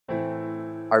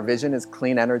Our vision is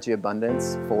clean energy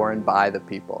abundance for and by the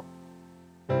people.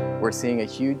 We're seeing a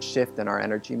huge shift in our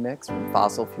energy mix from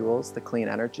fossil fuels to clean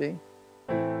energy,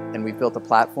 and we've built a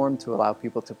platform to allow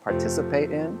people to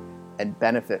participate in and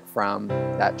benefit from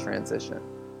that transition.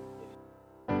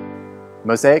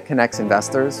 Mosaic connects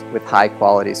investors with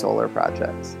high-quality solar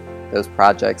projects. Those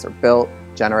projects are built,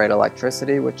 generate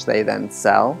electricity, which they then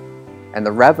sell, and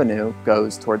the revenue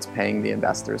goes towards paying the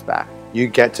investors back. You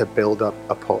get to build up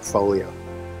a portfolio,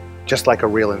 just like a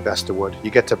real investor would.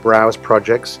 You get to browse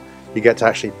projects, you get to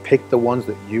actually pick the ones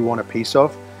that you want a piece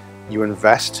of, you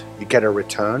invest, you get a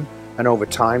return, and over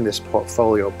time this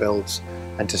portfolio builds.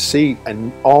 And to see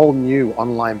an all-new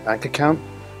online bank account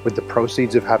with the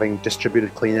proceeds of having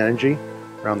distributed clean energy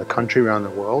around the country, around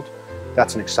the world,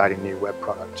 that's an exciting new web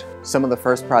product. Some of the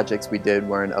first projects we did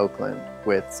were in Oakland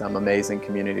with some amazing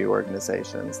community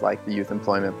organizations like the Youth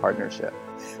Employment Partnership.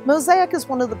 Mosaic is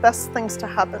one of the best things to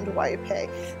happen to YUP.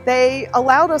 They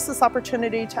allowed us this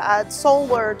opportunity to add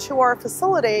solar to our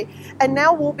facility, and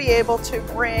now we'll be able to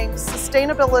bring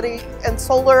sustainability and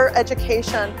solar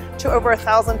education to over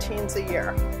 1,000 teens a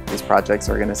year. These projects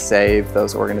are going to save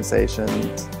those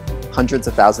organizations hundreds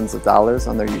of thousands of dollars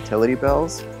on their utility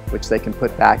bills, which they can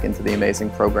put back into the amazing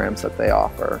programs that they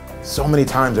offer. So many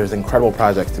times there's incredible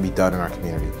projects to be done in our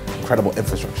community, incredible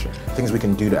infrastructure, things we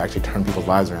can do to actually turn people's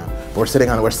lives around. But we're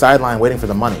sidelined waiting for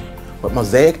the money. What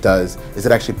Mosaic does is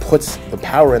it actually puts the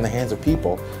power in the hands of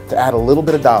people to add a little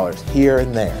bit of dollars here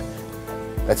and there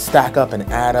that stack up and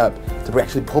add up to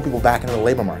actually pull people back into the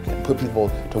labor market and put people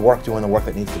to work doing the work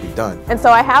that needs to be done. And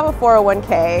so I have a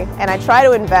 401k and I try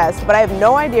to invest, but I have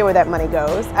no idea where that money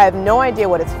goes. I have no idea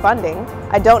what it's funding.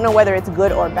 I don't know whether it's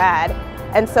good or bad.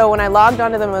 And so when I logged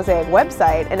onto the Mosaic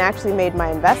website and actually made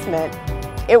my investment,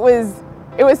 it was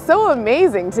so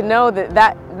amazing to know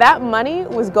that money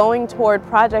was going toward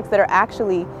projects that are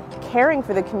actually caring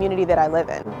for the community that I live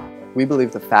in. We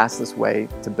believe the fastest way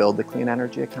to build the clean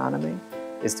energy economy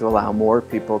is to allow more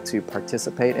people to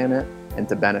participate in it and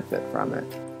to benefit from it.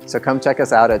 So come check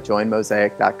us out at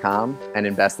joinmosaic.com and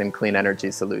invest in clean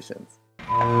energy solutions.